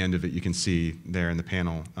by the end of it, you can see there in the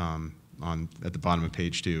panel at the bottom of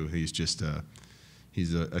page 2, he's just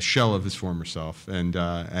he's a shell of his former self. And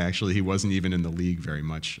actually, he wasn't even in the league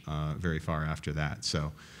very far after that.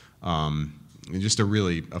 So just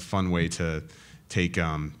a fun way to take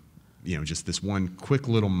just this one quick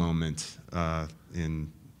little moment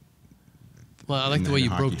in. Well, I like the way you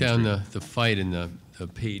broke down the fight in the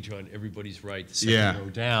page on everybody's right, the second row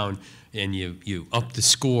down, and you up the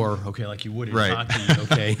score, okay, like you would in hockey,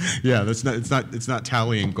 okay. Yeah, it's not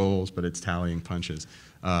tallying goals, but it's tallying punches.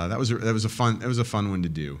 That was a fun one to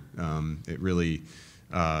do. It really,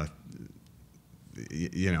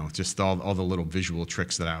 just all the little visual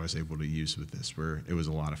tricks that I was able to use with this, it was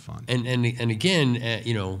a lot of fun. And again,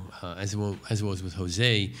 as it was with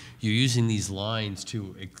Jose, you're using these lines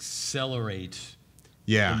to accelerate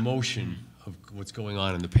the motion of what's going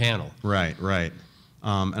on in the panel. Right.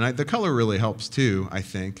 And the color really helps too, I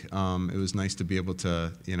think. It was nice to be able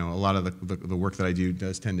to, a lot of the work that I do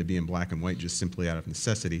does tend to be in black and white just simply out of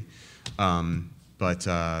necessity. I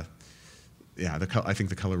think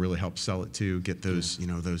the color really helps sell it too. Get those,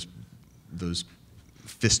 those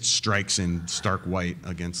fist strikes in stark white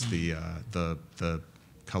against the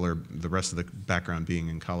color, the rest of the background being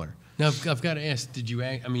in color. Now, I've got to ask,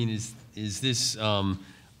 is this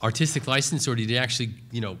artistic license, or did he actually,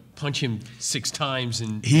 punch him 6 times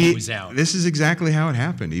and he was out? This is exactly how it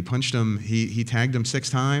happened. He punched him. He tagged him 6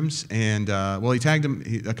 times, and he tagged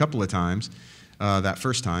him a couple of times that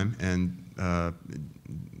first time, and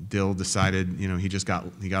Dill decided, he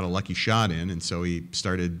got a lucky shot in, and so he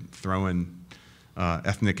started throwing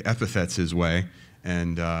ethnic epithets his way,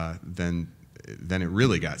 and then it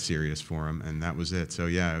really got serious for him, and that was it. So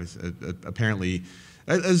yeah, it was apparently.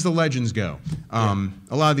 As the legends go, a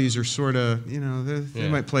lot of these are sort of, they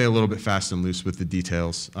might play a little bit fast and loose with the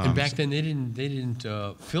details. And back then, they didn't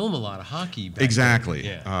film a lot of hockey. Exactly.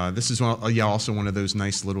 Then. This is also one of those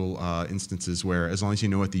nice little instances where, as long as you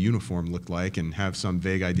know what the uniform looked like and have some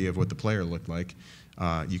vague idea of what the player looked like,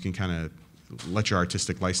 you can kind of let your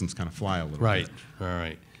artistic license kind of fly a little bit. Right. All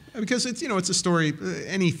right. Because it's it's a story.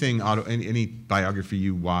 Any biography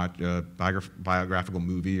you watch, biographical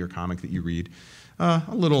movie or comic that you read.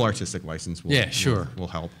 A little artistic license will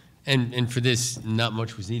help. And for this, not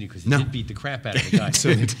much was needed because he did beat the crap out of the guy.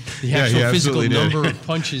 So the actual physical number of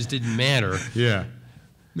punches didn't matter. Yeah.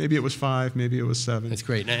 Maybe it was 5, maybe it was 7. That's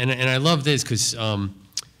great. And I love this because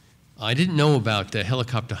I didn't know about the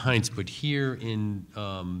Helicopter Heinz, but here in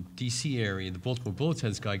D.C. area, the Baltimore Bullets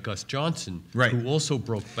has this guy, Gus Johnson, who also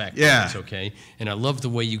broke backboards, okay? And I love the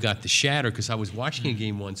way you got the shatter because I was watching a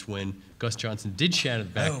game once when Gus Johnson did shatter the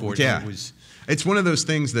backboard. Yeah. And it was... It's one of those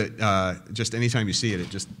things that just anytime you see it,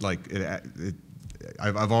 it just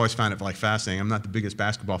I've always found it fascinating. I'm not the biggest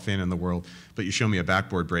basketball fan in the world, but you show me a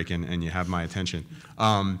backboard break-in and you have my attention.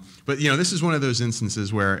 But this is one of those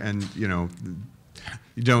instances where,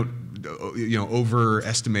 you don't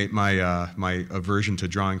overestimate my aversion to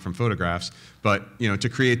drawing from photographs. But to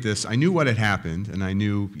create this, I knew what had happened, and I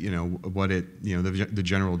knew what the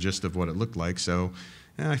general gist of what it looked like. So.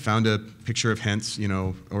 And I found a picture of Hentz,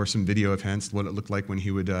 or some video of Hentz, what it looked like when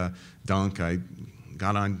he would dunk. I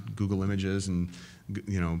got on Google Images and,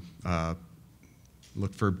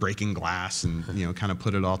 looked for breaking glass and, kind of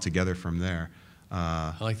put it all together from there.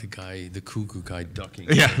 I like the cuckoo guy ducking.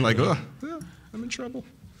 Yeah, I'm in trouble.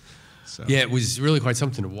 So. Yeah, it was really quite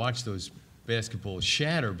something to watch those basketballs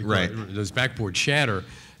shatter, because those backboards shatter.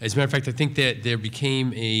 As a matter of fact, I think that there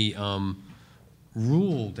became a...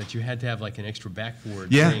 rule that you had to have an extra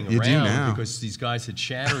backboard laying around, do now. Because these guys had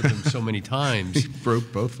shattered them so many times. He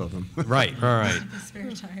broke both of them. Right, all right. The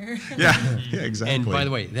spare tire. Yeah, exactly. And by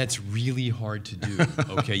the way, that's really hard to do.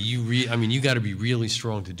 Okay, you got to be really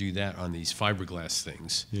strong to do that on these fiberglass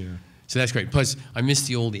things. Yeah. So that's great. Plus, I miss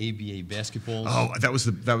the old ABA basketballs. Oh,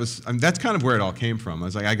 that's kind of where it all came from. I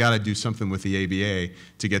was like, I got to do something with the ABA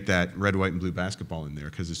to get that red, white, and blue basketball in there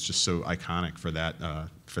because it's just so iconic for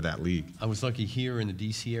that league. I was lucky here in the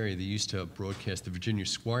D.C. area. They used to broadcast the Virginia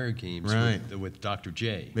Squire games with Dr.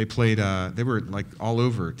 J. They played. They were all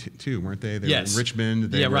over too, weren't they? They were in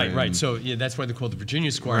Richmond. Right. So that's why they're called the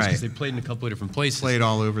Virginia Squires, because they played in a couple of different places. Played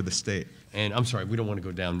all over the state. And I'm sorry, we don't want to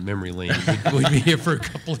go down memory lane. We'd be here for a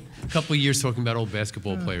couple of years talking about old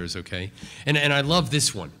basketball players, okay? And I love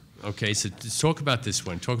this one, okay? So talk about this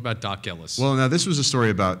one. Talk about Doc Ellis. Well, now this was a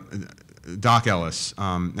story about Doc Ellis.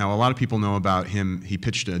 Now, a lot of people know about him. He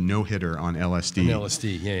pitched a no-hitter on LSD. On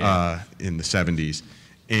LSD, in the 70s.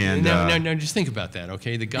 And now, just think about that,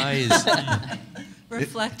 okay? The guy is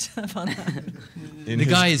Reflect upon that. the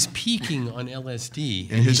guy is peaking on LSD.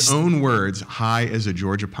 in his own words, high as a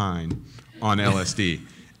Georgia pine on LSD.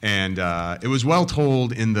 And it was well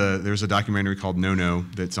told in there's a documentary called No No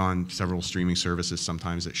that's on several streaming services.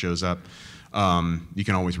 Sometimes it shows up. You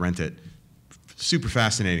can always rent it. Super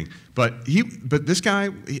fascinating. But this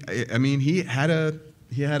guy, he had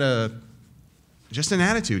just an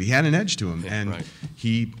attitude. He had an edge to him. Yeah, and right.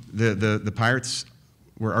 the Pirates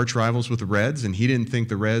were arch rivals with the Reds, and he didn't think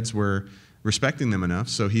the Reds were respecting them enough.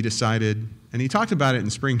 So he decided, and he talked about it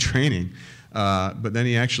in spring training, but then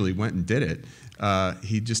he actually went and did it.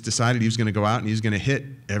 He just decided he was going to go out and he was going to hit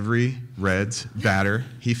every Reds batter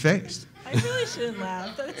he faced. I really shouldn't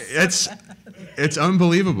laugh. That is so bad. It's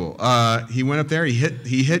unbelievable. He went up there.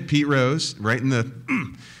 He hit Pete Rose right in the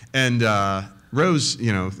and Rose,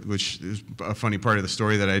 which is a funny part of the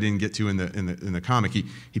story that I didn't get to in the comic.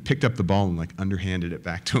 He picked up the ball and like underhanded it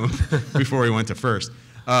back to him before he went to first.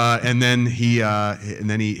 And then he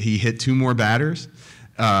hit two more batters.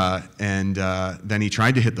 And then he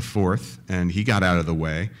tried to hit the fourth, and he got out of the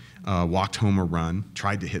way, walked home a run,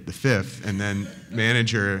 tried to hit the fifth, and then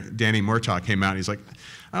manager Danny Murtaugh came out, and he's like,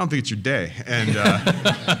 I don't think it's your day. And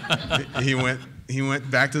he went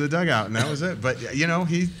back to the dugout, and that was it. But, he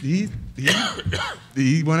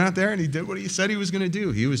went out there, and he did what he said he was going to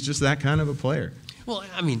do. He was just that kind of a player. Well,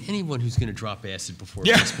 anyone who's going to drop acid before a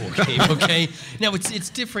baseball game, okay? Now, it's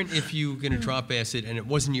different if you're going to drop acid and it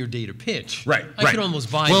wasn't your day to pitch. Right. I could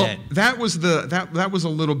almost buy that. Well, that was a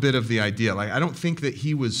little bit of the idea. Like, I don't think that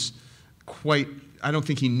he was quite. I don't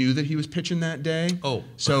think he knew that he was pitching that day. Oh.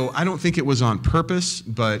 So I don't think it was on purpose,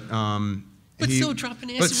 but. But still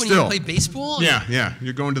dropping acid when you play baseball? Yeah.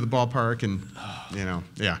 You're going to the ballpark, and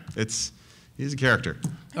he's a character.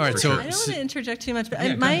 All right, I don't want to interject too much,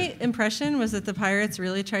 but my impression was that the Pirates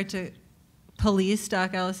really tried to police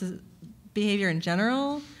Doc Ellis's behavior in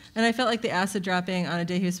general, and I felt like the acid dropping on a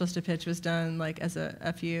day he was supposed to pitch was done like as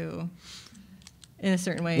a FU in a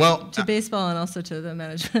certain way to baseball and also to the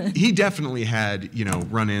management. He definitely had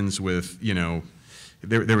run-ins with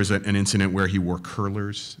There was an incident where he wore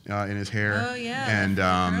curlers in his hair. Oh yeah, and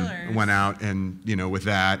went out and with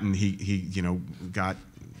that, and he got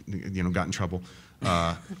in trouble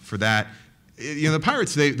for that. The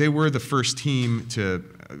Pirates they were the first team to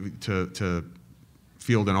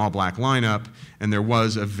field an all-black lineup, and there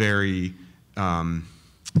was a very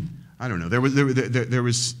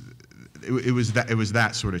it was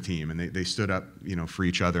that sort of team, and they stood up for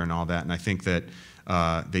each other and all that, and I think that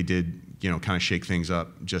they did kind of shake things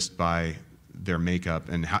up just by their makeup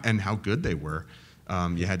and how good they were.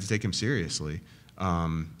 You had to take them seriously.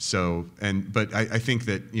 But I think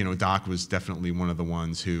that Doc was definitely one of the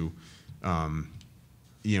ones who,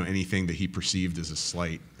 anything that he perceived as a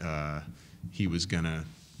slight, he was gonna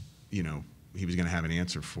have an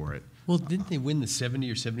answer for it. Well, didn't they win the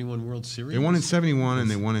 70 or 71 World Series? They won in 71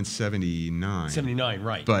 and they won in 79. 79,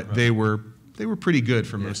 right. But right. they were pretty good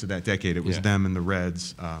for most of that decade. It was them and the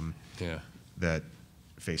Reds that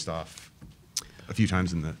faced off a few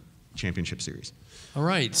times in the championship series. All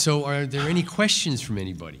right, so are there any questions from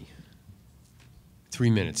anybody? 3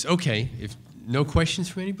 minutes. Okay, if no questions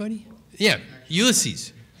from anybody? Yeah,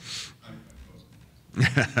 Ulysses.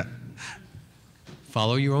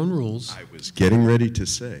 Follow your own rules. I was getting ready to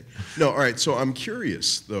say. No, all right, so I'm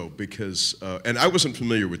curious, though, because, and I wasn't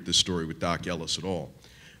familiar with this story with Doc Ellis at all,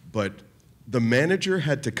 but the manager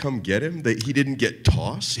had to come get him? That he didn't get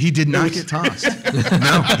tossed? He did not get tossed.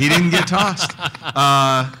 No, he didn't get tossed.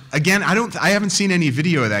 Again, I haven't seen any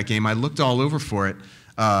video of that game. I looked all over for it,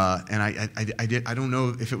 and I don't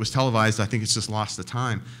know if it was televised. I think it's just lost the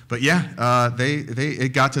time. But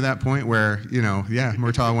it got to that point where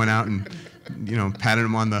Murtaugh went out and patted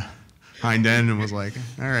him on the hind end and was like,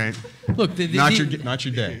 all right, look, not your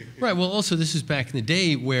day. Right. Well, also this is back in the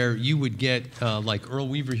day where you would get like Earl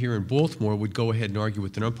Weaver here in Baltimore would go ahead and argue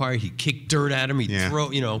with an umpire. He'd kick dirt at him. He'd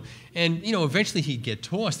throw, and eventually he'd get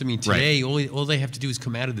tossed. I mean, today all they have to do is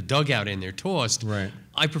come out of the dugout and they're tossed. Right.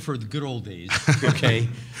 I prefer the good old days. Okay,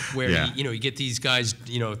 where you get these guys.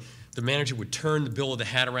 The manager would turn the bill of the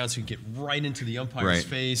hat around so you get right into the umpire's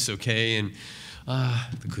face. Okay, and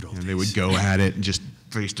the good old days. And they would go at it and just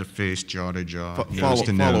face to face, jaw to jaw, nose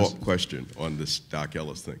to nose. Follow-up question on this Doc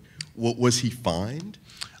Ellis thing. Was he fined?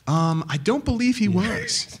 I don't believe he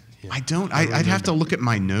was. Yeah. I don't. I'd have to look at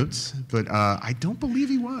my notes, but I don't believe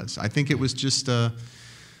he was. I think it was just, just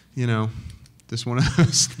one of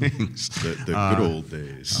those things. The good old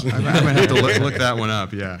days. I might have to look that one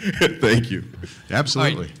up. Yeah. Thank you.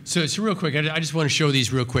 Absolutely. Right, so real quick, I just want to show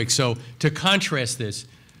these real quick. So to contrast this.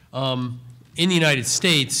 in the United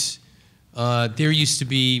States, there used to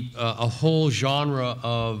be a whole genre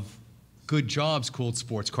of good jobs called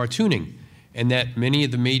sports cartooning, and that many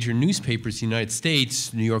of the major newspapers in the United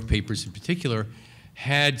States, New York papers in particular,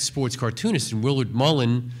 had sports cartoonists. And Willard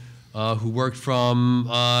Mullin, who worked from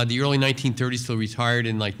the early 1930s till retired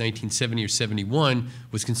in like 1970 or 71,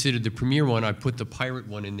 was considered the premier one. I put the pirate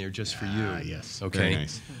one in there just for you. Yes. Okay. Very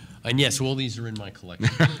nice. And yes, all these are in my collection.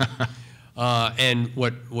 And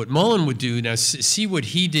what Mullin would do, now see what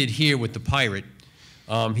he did here with the pirate.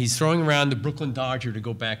 He's throwing around the Brooklyn Dodger, to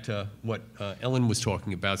go back to what Ellen was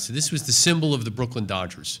talking about. So this was the symbol of the Brooklyn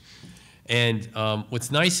Dodgers. And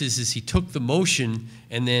what's nice is he took the motion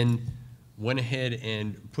and then went ahead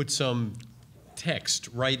and put some text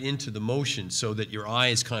right into the motion so that your eye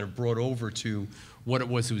is kind of brought over to what it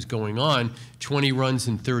was that was going on. 20 runs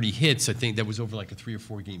and 30 hits. I think that was over like a 3 or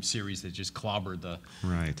 4 game series that just clobbered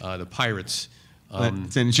the Pirates.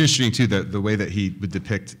 It's interesting too the way that he would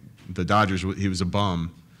depict the Dodgers. He was a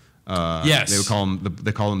bum. Yes. They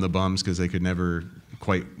would call him the bums because they could never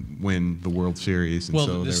quite win the World Series. And well,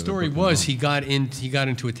 so the story was he got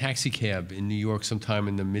into a taxi cab in New York sometime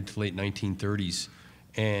in the mid to late 1930s,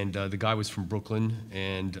 and the guy was from Brooklyn,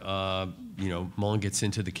 and you know, Mullin gets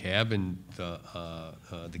into the cab, and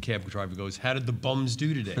the cab driver goes, "How did the bums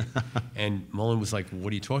do today?" And Mullin was like,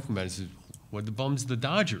 "What are you talking about?" He said, "What the bums? The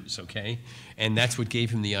Dodgers, okay?" And that's what gave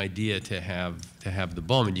him the idea to have the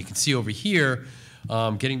bum. And you can see over here,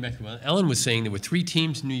 getting back to what Ellen was saying, there were 3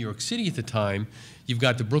 teams in New York City at the time. You've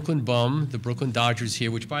got the Brooklyn Bum, the Brooklyn Dodgers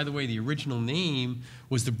here, which, by the way, the original name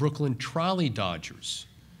was the Brooklyn Trolley Dodgers.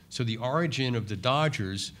 So the origin of the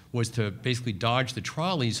Dodgers was to basically dodge the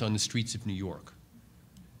trolleys on the streets of New York.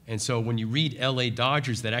 And so when you read L.A.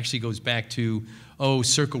 Dodgers, that actually goes back to,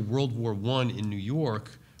 circa World War I in New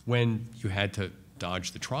York, when you had to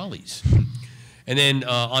dodge the trolleys. And then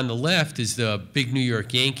on the left is the big New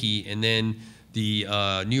York Yankee, and then the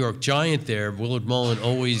New York Giant there. Willard Mullin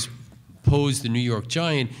always posed the New York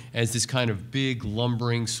Giant as this kind of big,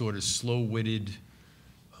 lumbering, sort of slow-witted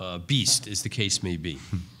beast, as the case may be.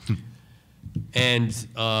 And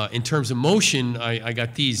in terms of motion, I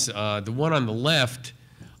got these. The one on the left,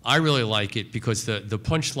 I really like it because the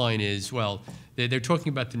punchline is, well, they're talking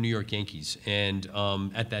about the New York Yankees. And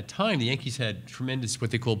at that time, the Yankees had tremendous,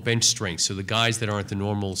 what they call bench strength, so the guys that aren't the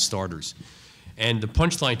normal starters. And the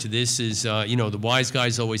punchline to this is, you know, the wise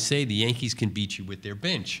guys always say the Yankees can beat you with their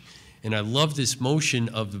bench. And I love this motion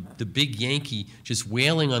of the big Yankee just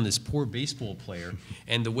wailing on this poor baseball player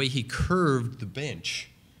and the way he curved the bench,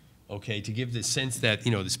 okay, to give this sense that,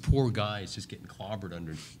 you know, this poor guy is just getting clobbered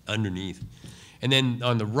underneath. And then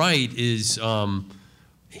on the right is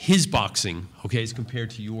his boxing, okay, as compared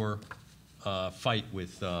to your fight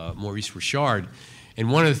with Maurice Richard. And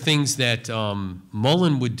one of the things that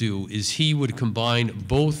Mullin would do is he would combine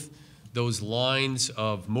both those lines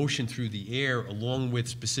of motion through the air along with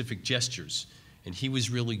specific gestures. And he was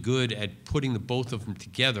really good at putting the both of them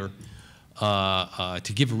together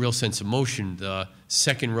to give a real sense of motion. The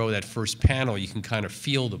second row, that first panel, you can kind of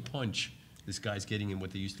feel the punch. This guy's getting in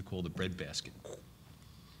what they used to call the breadbasket.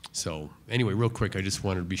 So anyway, real quick, I just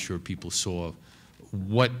wanted to be sure people saw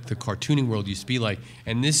what the cartooning world used to be like.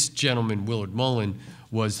 And this gentleman, Willard Mullin,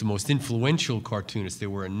 was the most influential cartoonist. There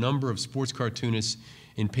were a number of sports cartoonists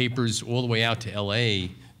in papers all the way out to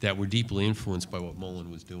L.A. that were deeply influenced by what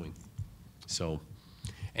Mullin was doing. So,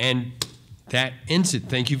 and that ends it.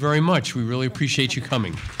 Thank you very much. We really appreciate you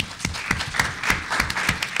coming.